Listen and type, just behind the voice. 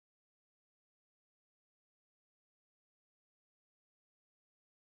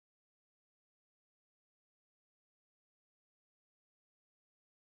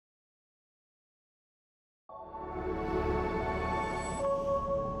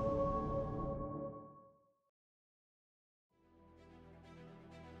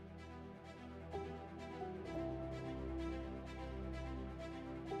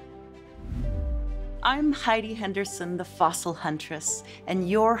I'm Heidi Henderson, the fossil huntress, and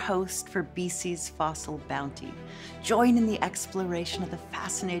your host for BC's Fossil Bounty. Join in the exploration of the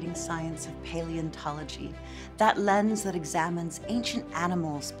fascinating science of paleontology, that lens that examines ancient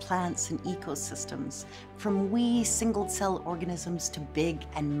animals, plants, and ecosystems, from wee single-cell organisms to big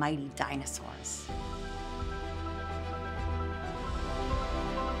and mighty dinosaurs.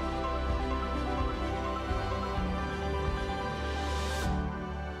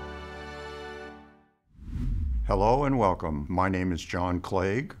 Hello and welcome. My name is John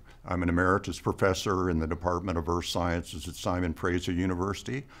Clauge. I'm an emeritus professor in the Department of Earth Sciences at Simon Fraser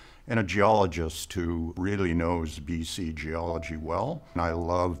University and a geologist who really knows BC geology well. And I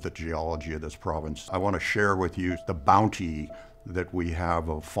love the geology of this province. I want to share with you the bounty that we have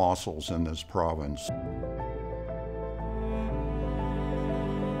of fossils in this province.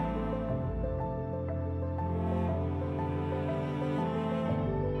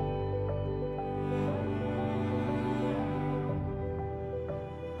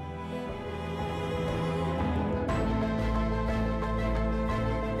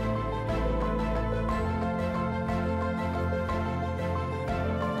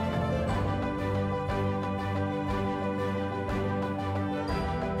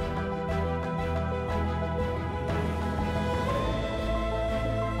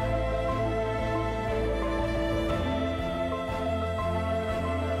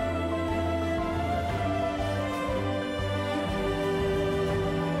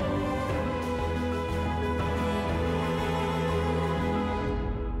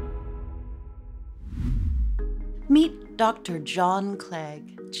 Meet Dr. John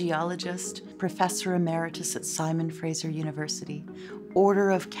Clauge, geologist, professor emeritus at Simon Fraser University,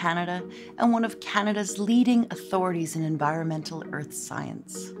 Order of Canada, and one of Canada's leading authorities in environmental earth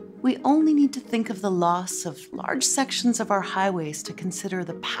science. We only need to think of the loss of large sections of our highways to consider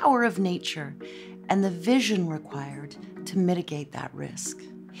the power of nature and the vision required to mitigate that risk.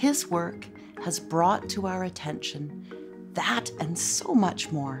 His work has brought to our attention that and so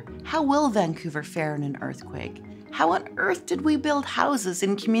much more. How will Vancouver fare in an earthquake? How on earth did we build houses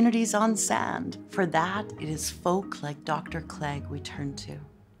in communities on sand? For that, it is folk like Dr. Clauge we turn to.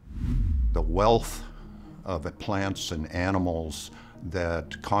 The wealth of plants and animals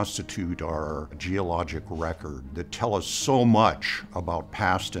that constitute our geologic record, that tell us so much about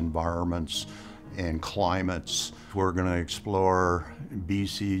past environments and climates. We're going to explore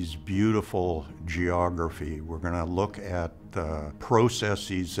BC's beautiful geography. We're going to look at the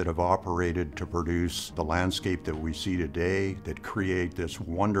processes that have operated to produce the landscape that we see today, that create this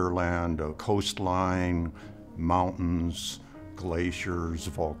wonderland of coastline, mountains, glaciers,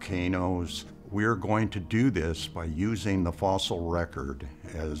 volcanoes. We're going to do this by using the fossil record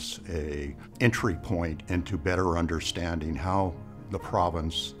as an entry point into better understanding how the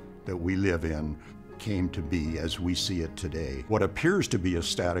province that we live in came to be as we see it today. What appears to be a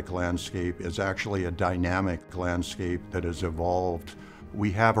static landscape is actually a dynamic landscape that has evolved.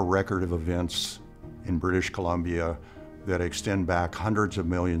 We have a record of events in British Columbia that extend back hundreds of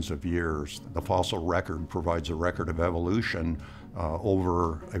millions of years. The fossil record provides a record of evolution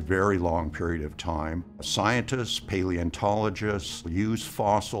over a very long period of time. Scientists, paleontologists use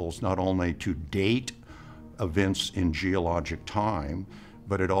fossils not only to date events in geologic time,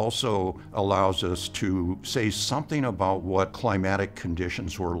 but it also allows us to say something about what climatic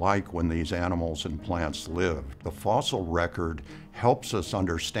conditions were like when these animals and plants lived. The fossil record helps us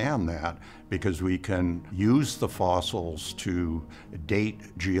understand that because we can use the fossils to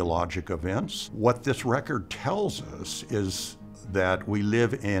date geologic events. What this record tells us is that we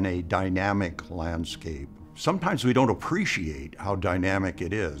live in a dynamic landscape. Sometimes we don't appreciate how dynamic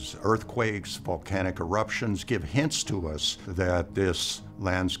it is. Earthquakes, volcanic eruptions give hints to us that this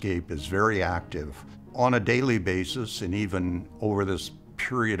landscape is very active. On a daily basis, and even over this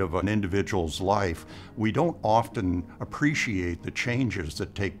period of an individual's life, we don't often appreciate the changes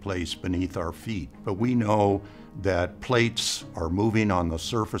that take place beneath our feet. But we know that plates are moving on the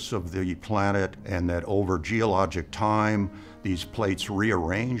surface of the planet and that over geologic time, these plates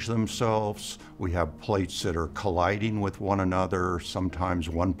rearrange themselves. We have plates that are colliding with one another. Sometimes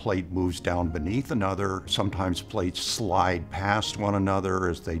one plate moves down beneath another. Sometimes plates slide past one another,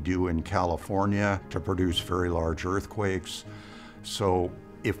 as they do in California, to produce very large earthquakes. So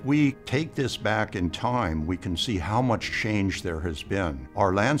if we take this back in time, we can see how much change there has been.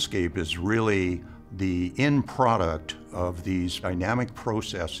 Our landscape is really the end product of these dynamic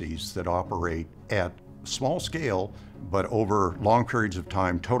processes that operate at small scale, but over long periods of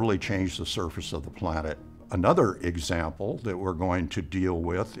time totally change the surface of the planet. Another example that we're going to deal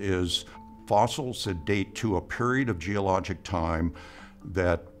with is fossils that date to a period of geologic time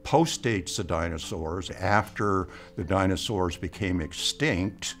that postdates the dinosaurs after the dinosaurs became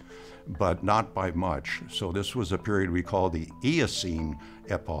extinct, but not by much. So this was a period we call the Eocene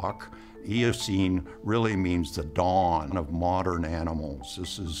epoch. Eocene really means the dawn of modern animals.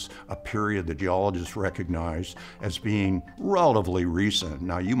 This is a period that geologists recognize as being relatively recent.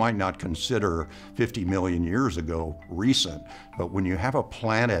 Now, you might not consider 50 million years ago recent, but when you have a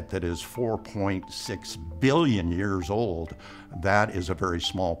planet that is 4.6 billion years old, that is a very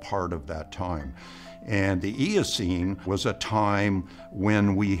small part of that time. And the Eocene was a time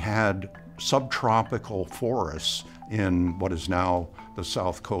when we had subtropical forests in what is now the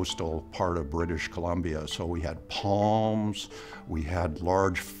south coastal part of British Columbia. So we had palms, we had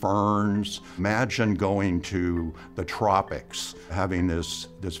large ferns. Imagine going to the tropics, having this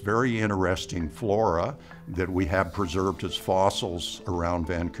very interesting flora that we have preserved as fossils around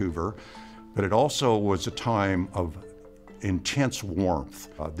Vancouver. But it also was a time of intense warmth.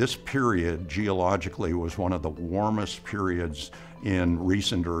 This period, geologically, was one of the warmest periods in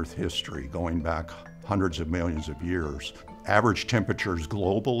recent Earth history, going back hundreds of millions of years. Average temperatures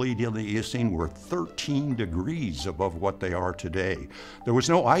globally in the Eocene were 13 degrees above what they are today. There was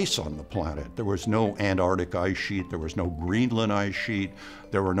no ice on the planet. There was no Antarctic ice sheet. There was no Greenland ice sheet.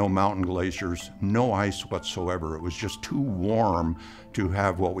 There were no mountain glaciers, no ice whatsoever. It was just too warm to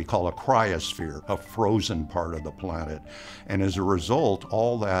have what we call a cryosphere, a frozen part of the planet. And as a result,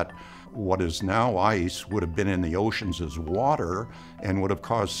 all that what is now ice would have been in the oceans as water and would have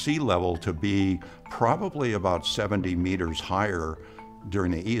caused sea level to be probably about 70 meters higher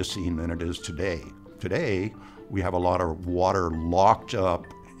during the Eocene than it is today. Today, we have a lot of water locked up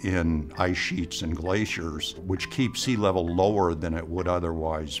in ice sheets and glaciers, which keep sea level lower than it would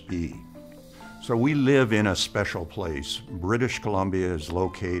otherwise be. So we live in a special place. British Columbia is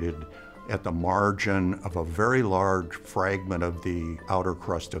located at the margin of a very large fragment of the outer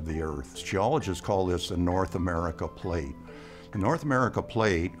crust of the Earth. Geologists call this the North America Plate. The North America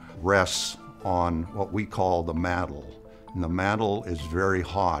Plate rests on what we call the mantle. And the mantle is very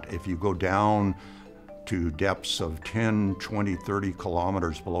hot. If you go down to depths of 10, 20, 30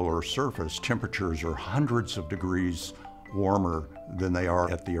 kilometers below Earth's surface, temperatures are hundreds of degrees warmer than they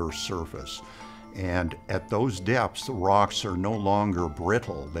are at the Earth's surface. And at those depths, the rocks are no longer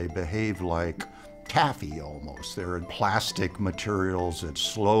brittle. They behave like taffy almost. They're plastic materials that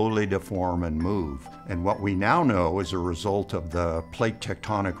slowly deform and move. And what we now know as a result of the plate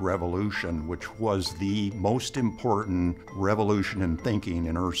tectonic revolution, which was the most important revolution in thinking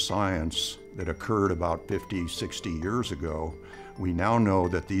in Earth science that occurred about 50, 60 years ago, we now know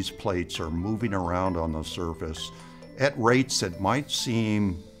that these plates are moving around on the surface at rates that might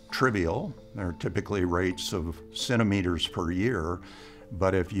seem trivial. They're typically rates of centimeters per year,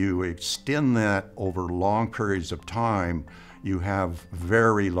 but if you extend that over long periods of time, you have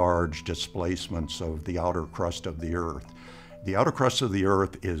very large displacements of the outer crust of the Earth. The outer crust of the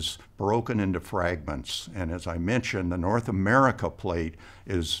Earth is broken into fragments, and as I mentioned, the North America Plate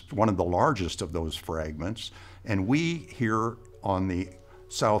is one of the largest of those fragments, and we here on the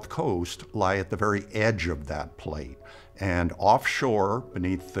south coast lie at the very edge of that plate. And offshore,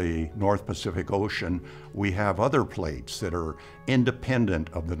 beneath the North Pacific Ocean, we have other plates that are independent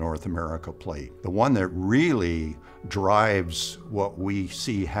of the North America Plate. The one that really drives what we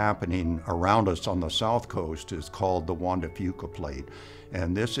see happening around us on the south coast is called the Juan de Fuca Plate.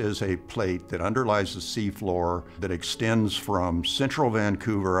 And this is a plate that underlies the seafloor that extends from central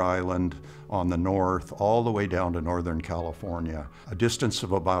Vancouver Island on the north all the way down to Northern California, a distance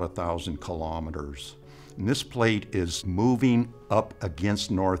of about 1,000 kilometers. And this plate is moving up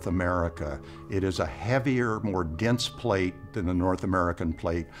against North America. It is a heavier, more dense plate than the North American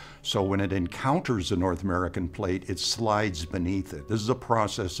Plate. So when it encounters the North American Plate, it slides beneath it. This is a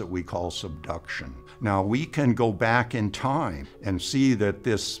process that we call subduction. Now we can go back in time and see that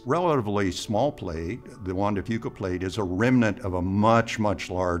this relatively small plate, the Juan de Fuca Plate, is a remnant of a much, much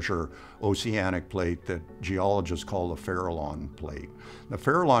larger oceanic plate that geologists call the Farallon Plate. The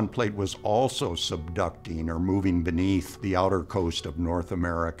Farallon Plate was also subducting or moving beneath the outer coast of North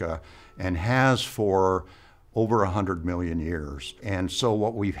America and has for over 100 million years. And so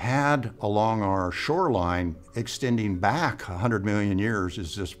what we've had along our shoreline extending back 100 million years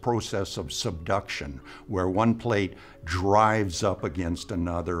is this process of subduction, where one plate drives up against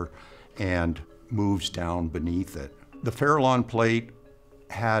another and moves down beneath it. The Farallon Plate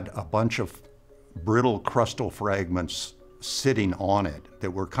had a bunch of brittle crustal fragments sitting on it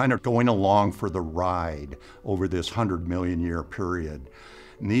that were kind of going along for the ride over this 100 million year period.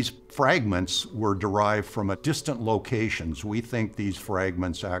 And these fragments were derived from distant locations. We think these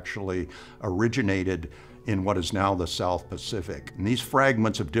fragments actually originated in what is now the South Pacific. And these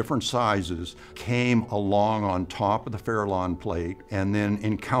fragments of different sizes came along on top of the Farallon Plate and then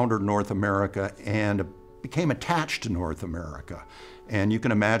encountered North America and became attached to North America. And you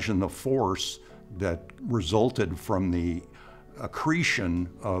can imagine the force that resulted from the accretion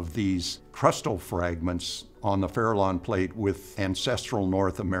of these crustal fragments on the Farallon Plate with ancestral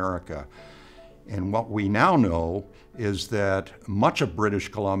North America. And what we now know is that much of British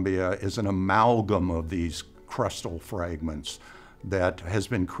Columbia is an amalgam of these crustal fragments that has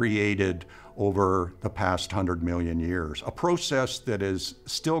been created over the past 100 million years, a process that is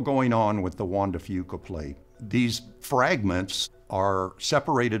still going on with the Juan de Fuca Plate. These fragments are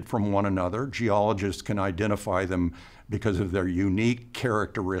separated from one another. Geologists can identify them because of their unique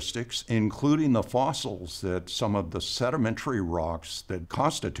characteristics, including the fossils that some of the sedimentary rocks that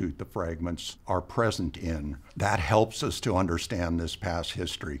constitute the fragments are present in. That helps us to understand this past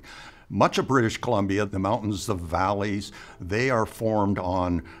history. Much of British Columbia, the mountains, the valleys, they are formed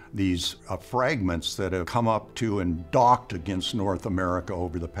on these fragments that have come up to and docked against North America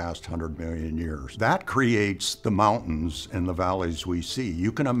over the past 100 million years. That creates the mountains and the valleys we see.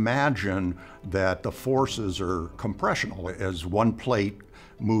 You can imagine that the forces are compressional as one plate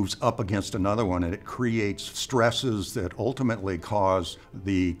moves up against another one, and it creates stresses that ultimately cause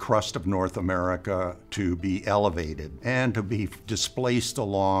the crust of North America to be elevated and to be displaced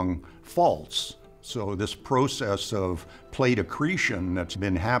along faults. So this process of plate accretion that's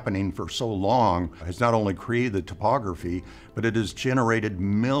been happening for so long has not only created the topography, but it has generated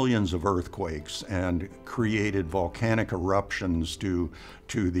millions of earthquakes and created volcanic eruptions due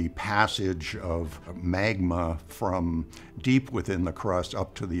to the passage of magma from deep within the crust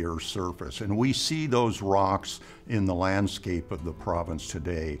up to the Earth's surface. And we see those rocks in the landscape of the province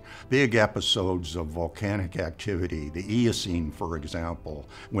today. Big episodes of volcanic activity, the Eocene, for example,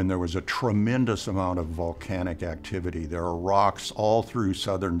 when there was a tremendous amount of volcanic activity. There are rocks all through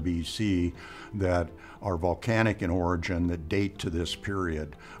southern BC that are volcanic in origin that date to this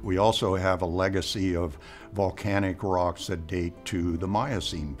period. We also have a legacy of volcanic rocks that date to the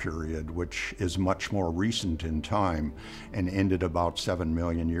Miocene period, which is much more recent in time and ended about 7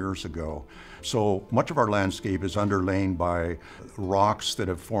 million years ago. So much of our landscape is underlain by rocks that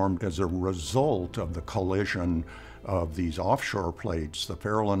have formed as a result of the collision of these offshore plates, the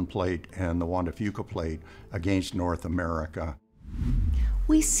Farallon Plate and the Juan de Fuca Plate, against North America.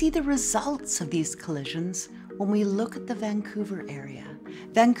 We see the results of these collisions when we look at the Vancouver area.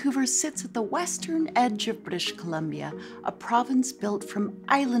 Vancouver sits at the western edge of British Columbia, a province built from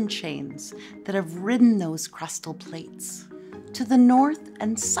island chains that have ridden those crustal plates. To the north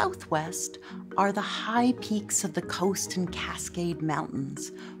and southwest are the high peaks of the Coast and Cascade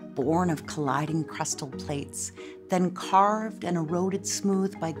Mountains, born of colliding crustal plates, then carved and eroded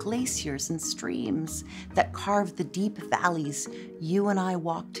smooth by glaciers and streams that carve the deep valleys you and I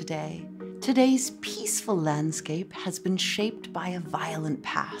walk today. Today's peaceful landscape has been shaped by a violent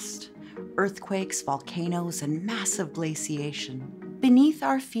past: earthquakes, volcanoes, and massive glaciation. Beneath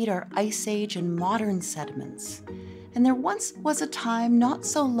our feet are ice age and modern sediments. And there once was a time not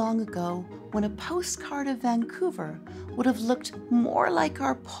so long ago when a postcard of Vancouver would have looked more like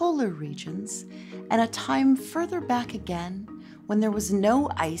our polar regions, and a time further back again when there was no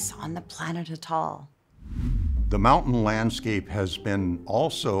ice on the planet at all. The mountain landscape has been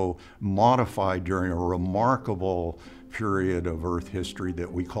also modified during a remarkable period of Earth history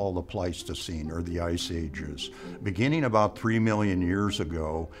that we call the Pleistocene, or the Ice Ages. Beginning about 3 million years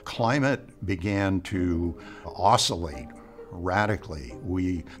ago, climate began to oscillate radically.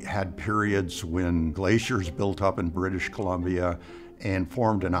 We had periods when glaciers built up in British Columbia and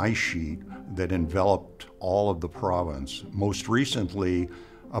formed an ice sheet that enveloped all of the province. Most recently,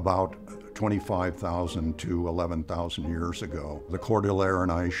 about 25,000 to 11,000 years ago, the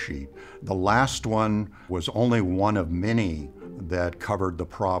Cordilleran ice sheet. The last one was only one of many that covered the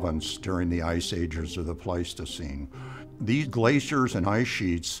province during the ice ages of the Pleistocene. These glaciers and ice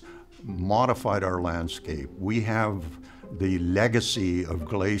sheets modified our landscape. We have the legacy of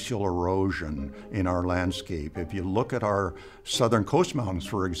glacial erosion in our landscape. If you look at our southern coast mountains,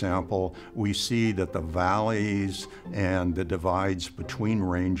 for example, we see that the valleys and the divides between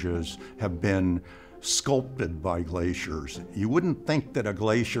ranges have been sculpted by glaciers. You wouldn't think that a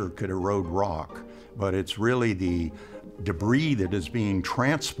glacier could erode rock, but it's really the debris that is being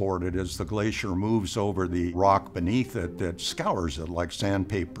transported as the glacier moves over the rock beneath it that scours it like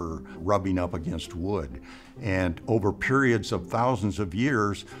sandpaper rubbing up against wood. And over periods of thousands of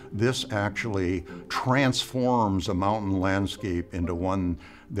years, this actually transforms a mountain landscape into one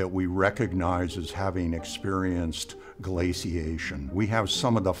that we recognize as having experienced glaciation. We have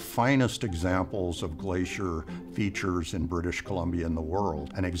some of the finest examples of glacier features in British Columbia in the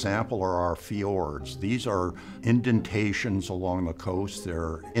world. An example are our fjords. These are indentations along the coast.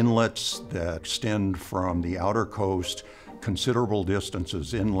 They're inlets that extend from the outer coast considerable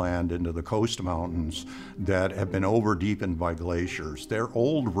distances inland into the coast mountains that have been over-deepened by glaciers. They're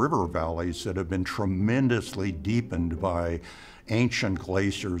old river valleys that have been tremendously deepened by ancient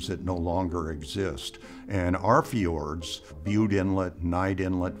glaciers that no longer exist. And our fjords, Bute Inlet, Night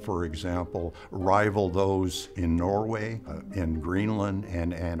Inlet, for example, rival those in Norway, in Greenland,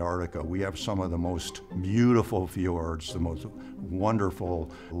 and Antarctica. We have some of the most beautiful fjords, the most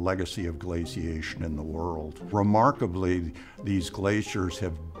wonderful legacy of glaciation in the world. Remarkably, these glaciers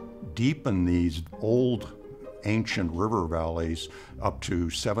have deepened these old ancient river valleys up to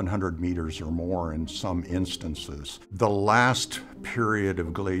 700 meters or more in some instances. The last period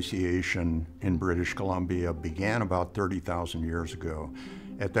of glaciation in British Columbia began about 30,000 years ago.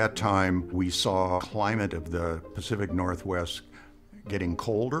 At that time, we saw climate of the Pacific Northwest getting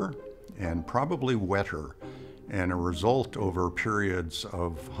colder and probably wetter. And a result over periods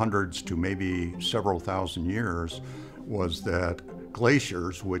of hundreds to maybe several thousand years was that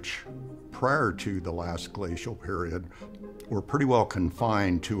glaciers, which prior to the last glacial period were pretty well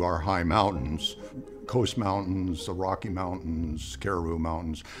confined to our high mountains, Coast Mountains, the Rocky Mountains, Caribou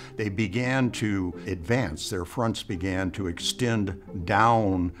Mountains, they began to advance. Their fronts began to extend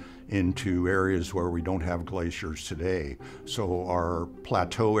down into areas where we don't have glaciers today. So our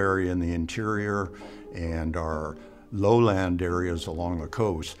plateau area in the interior and our lowland areas along the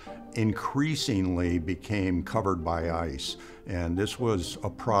coast increasingly became covered by ice. And this was a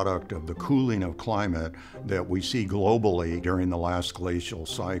product of the cooling of climate that we see globally during the last glacial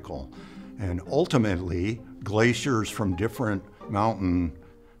cycle. And ultimately, glaciers from different mountain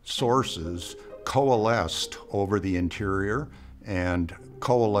sources coalesced over the interior and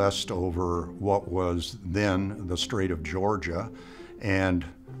coalesced over what was then the Strait of Georgia and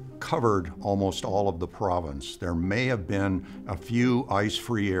covered almost all of the province. There may have been a few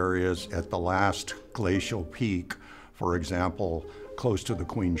ice-free areas at the last glacial peak, for example, close to the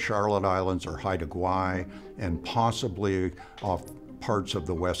Queen Charlotte Islands or Haida Gwaii, and possibly off parts of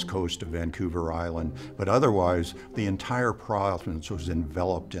the west coast of Vancouver Island, but otherwise the entire province was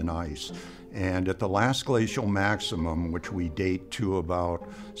enveloped in ice. And at the last glacial maximum, which we date to about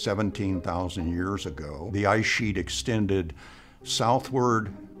 17,000 years ago, the ice sheet extended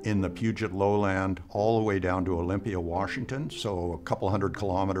southward in the Puget Lowland all the way down to Olympia, Washington, so a couple hundred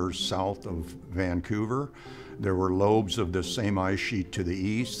kilometers south of Vancouver. There were lobes of the same ice sheet to the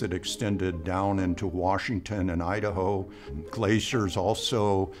east that extended down into Washington and Idaho. Glaciers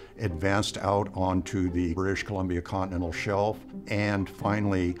also advanced out onto the British Columbia continental shelf and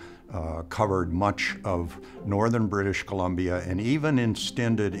finally covered much of northern British Columbia and even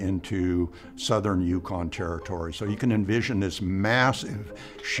extended into southern Yukon territory. So you can envision this massive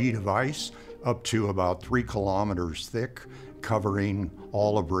sheet of ice up to about 3 kilometers thick, covering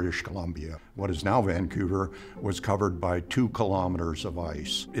all of British Columbia. What is now Vancouver was covered by 2 kilometers of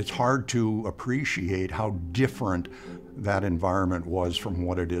ice. It's hard to appreciate how different that environment was from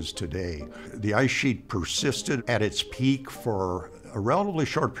what it is today. The ice sheet persisted at its peak for a relatively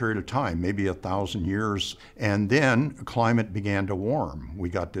short period of time, maybe 1,000 years, and then climate began to warm. We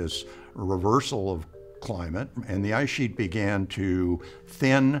got this reversal of climate, and the ice sheet began to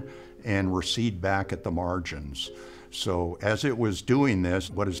thin and recede back at the margins. So as it was doing this,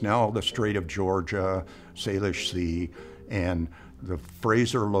 what is now the Strait of Georgia, Salish Sea, and the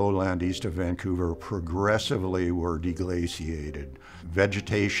Fraser lowland east of Vancouver progressively were deglaciated.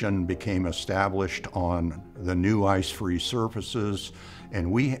 Vegetation became established on the new ice-free surfaces,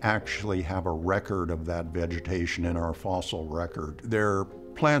 and we actually have a record of that vegetation in our fossil record. There are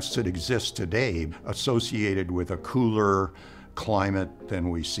plants that exist today associated with a cooler climate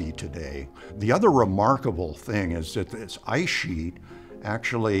than we see today. The other remarkable thing is that this ice sheet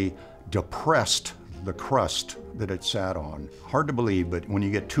actually depressed the crust that it sat on. Hard to believe, but when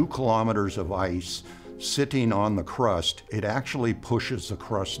you get 2 kilometers of ice sitting on the crust, it actually pushes the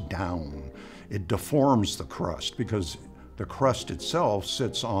crust down. It deforms the crust because the crust itself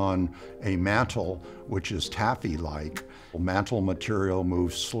sits on a mantle which is taffy-like. Mantle material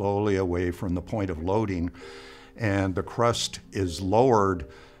moves slowly away from the point of loading, and the crust is lowered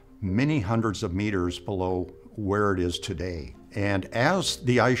many hundreds of meters below where it is today. And as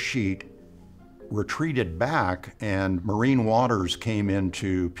the ice sheet retreated back and marine waters came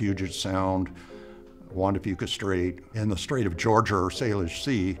into Puget Sound, Juan de Fuca Strait and the Strait of Georgia or Salish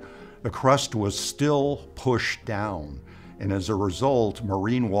Sea, the crust was still pushed down. And as a result,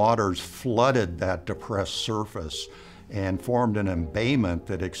 marine waters flooded that depressed surface and formed an embayment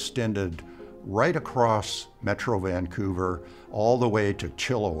that extended right across Metro Vancouver all the way to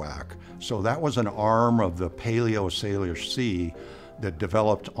Chilliwack. So that was an arm of the Paleo-Salish Sea that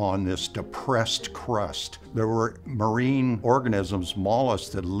developed on this depressed crust. There were marine organisms, mollusks,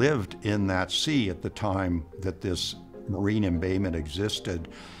 that lived in that sea at the time that this marine embayment existed.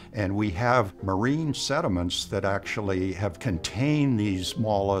 And we have marine sediments that actually have contained these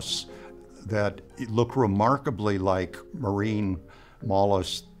mollusks that look remarkably like marine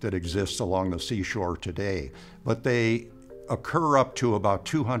mollusks that exist along the seashore today. But they occur up to about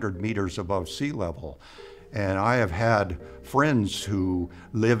 200 meters above sea level. And I have had friends who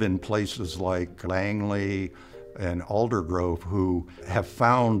live in places like Langley and Aldergrove who have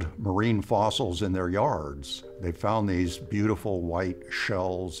found marine fossils in their yards. They found these beautiful white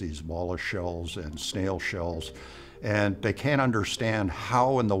shells, these mollusk shells and snail shells, and they can't understand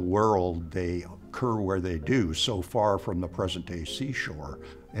how in the world they occur where they do, so far from the present-day seashore.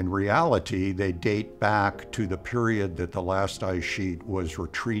 In reality, they date back to the period that the last ice sheet was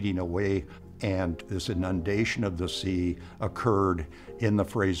retreating away, and this inundation of the sea occurred in the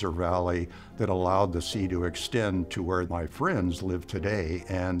Fraser Valley that allowed the sea to extend to where my friends live today,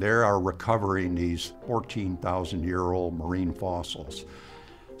 and they are recovering these 14,000-year-old marine fossils.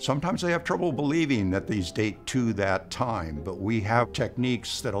 Sometimes they have trouble believing that these date to that time, but we have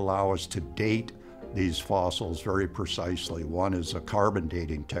techniques that allow us to date these fossils very precisely. One is a carbon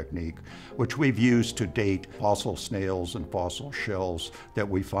dating technique, which we've used to date fossil snails and fossil shells that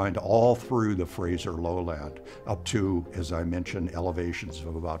we find all through the Fraser lowland, up to, as I mentioned, elevations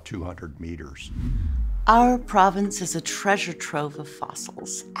of about 200 meters. Our province is a treasure trove of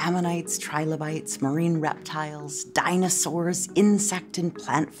fossils: ammonites, trilobites, marine reptiles, dinosaurs, insect and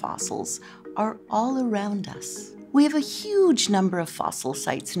plant fossils are all around us. We have a huge number of fossil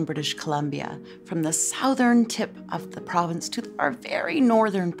sites in British Columbia, from the southern tip of the province to our very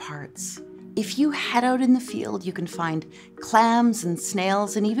northern parts. If you head out in the field, you can find clams and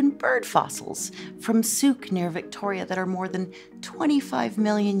snails and even bird fossils from Souk near Victoria that are more than 25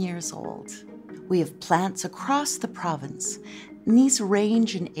 million years old. We have plants across the province, and these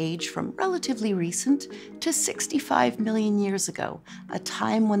range in age from relatively recent to 65 million years ago, a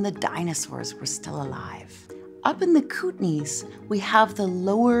time when the dinosaurs were still alive. Up in the Kootenays, we have the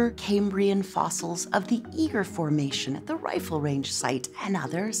lower Cambrian fossils of the Eager Formation at the Rifle Range site and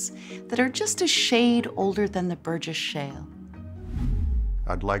others that are just a shade older than the Burgess Shale.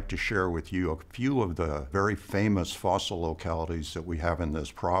 I'd like to share with you a few of the very famous fossil localities that we have in this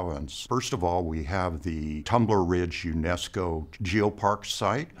province. First of all, we have the Tumbler Ridge UNESCO Geopark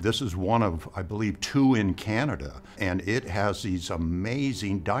site. This is one of, I believe, 2 in Canada, and it has these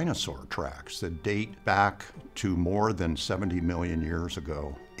amazing dinosaur tracks that date back to more than 70 million years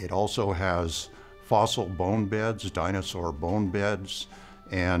ago. It also has fossil bone beds, dinosaur bone beds,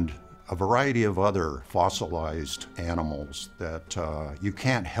 and a variety of other fossilized animals that you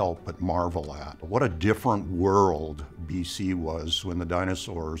can't help but marvel at. What a different world BC was when the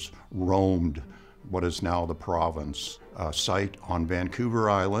dinosaurs roamed what is now the province. A site on Vancouver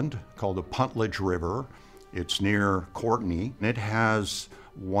Island called the Puntledge River. It's near Courtenay. It has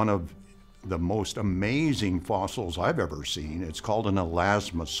one of the most amazing fossils I've ever seen. It's called an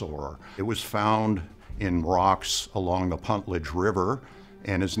elasmosaur. It was found in rocks along the Puntledge River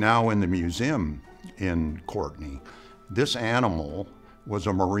and is now in the museum in Courtenay. This animal was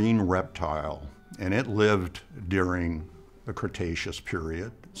a marine reptile, and it lived during the Cretaceous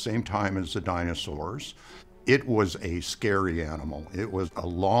period, same time as the dinosaurs. It was a scary animal. It was a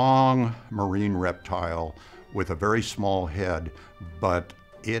long marine reptile with a very small head, but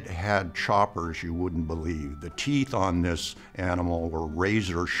it had choppers you wouldn't believe. The teeth on this animal were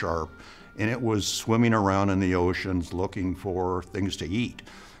razor sharp, and it was swimming around in the oceans looking for things to eat.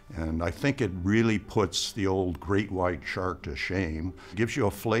 And I think it really puts the old great white shark to shame. It gives you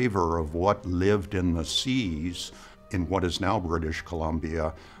a flavor of what lived in the seas in what is now British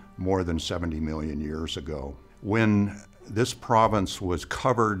Columbia more than 70 million years ago. When this province was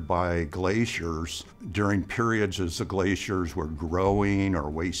covered by glaciers during periods as the glaciers were growing or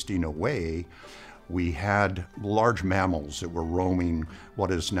wasting away, we had large mammals that were roaming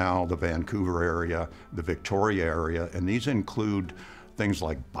what is now the Vancouver area, the Victoria area, and these include things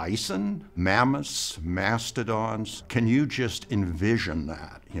like bison, mammoths, mastodons. Can you just envision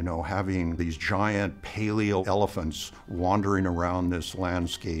that? You know, having these giant paleo elephants wandering around this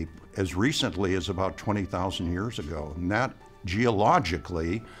landscape as recently as about 20,000 years ago. And that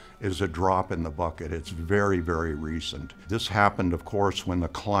geologically is a drop in the bucket. It's very, very recent. This happened, of course, when the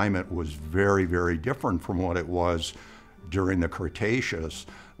climate was very, very different from what it was during the Cretaceous,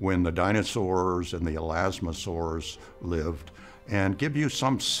 when the dinosaurs and the elasmosaurs lived, and give you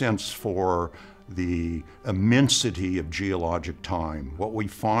some sense for the immensity of geologic time. What we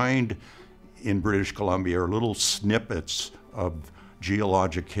find in British Columbia are little snippets of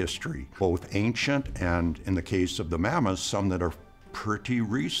geologic history, both ancient and, in the case of the mammoths, some that are pretty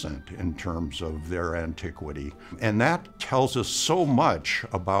recent in terms of their antiquity. And that tells us so much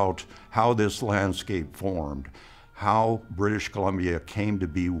about how this landscape formed, how British Columbia came to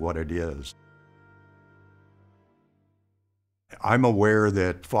be what it is. I'm aware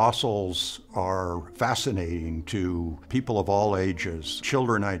that fossils are fascinating to people of all ages.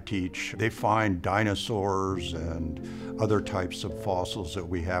 Children I teach, they find dinosaurs and other types of fossils that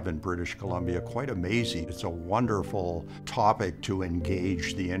we have in British Columbia quite amazing. It's a wonderful topic to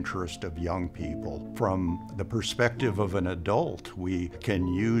engage the interest of young people. From the perspective of an adult, we can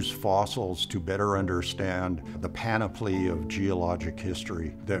use fossils to better understand the panoply of geologic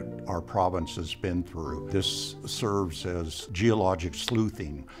history that our province has been through. This serves as geologic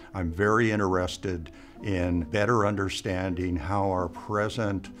sleuthing. I'm very interested in better understanding how our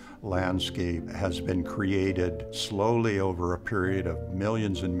present landscape has been created slowly over a period of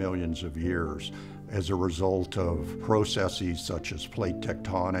millions and millions of years as a result of processes such as plate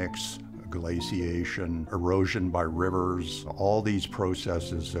tectonics, glaciation, erosion by rivers. All these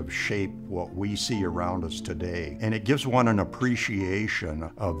processes have shaped what we see around us today. And it gives one an appreciation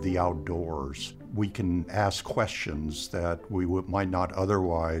of the outdoors. We can ask questions that we might not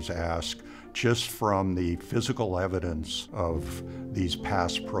otherwise ask just from the physical evidence of these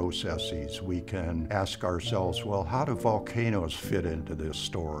past processes. We can ask ourselves, well, how do volcanoes fit into this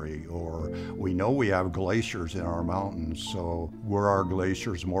story? Or we know we have glaciers in our mountains, so were our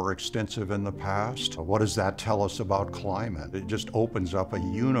glaciers more extensive in the past? What does that tell us about climate? It just opens up a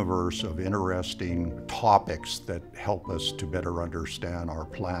universe of interesting topics that help us to better understand our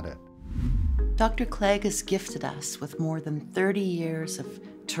planet. Dr. Clauge has gifted us with more than 30 years of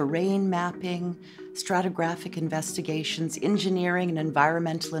terrain mapping, stratigraphic investigations, engineering and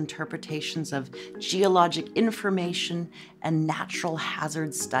environmental interpretations of geologic information, and natural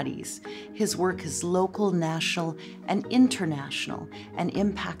hazard studies. His work is local, national, and international, and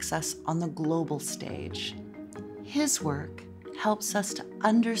impacts us on the global stage. His work helps us to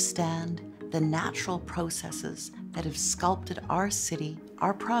understand the natural processes that have sculpted our city,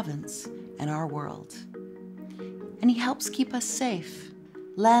 our province, and our world. And he helps keep us safe.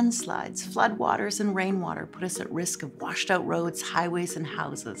 Landslides, floodwaters, and rainwater put us at risk of washed out roads, highways, and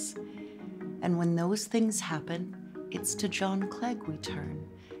houses. And when those things happen, it's to John Clauge we turn.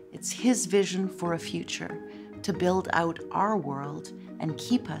 It's his vision for a future, to build out our world and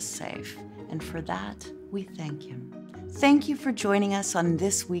keep us safe. And for that, we thank him. Thank you for joining us on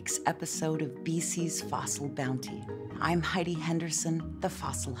this week's episode of BC's Fossil Bounty. I'm Heidi Henderson, the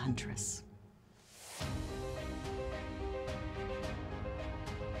Fossil Huntress.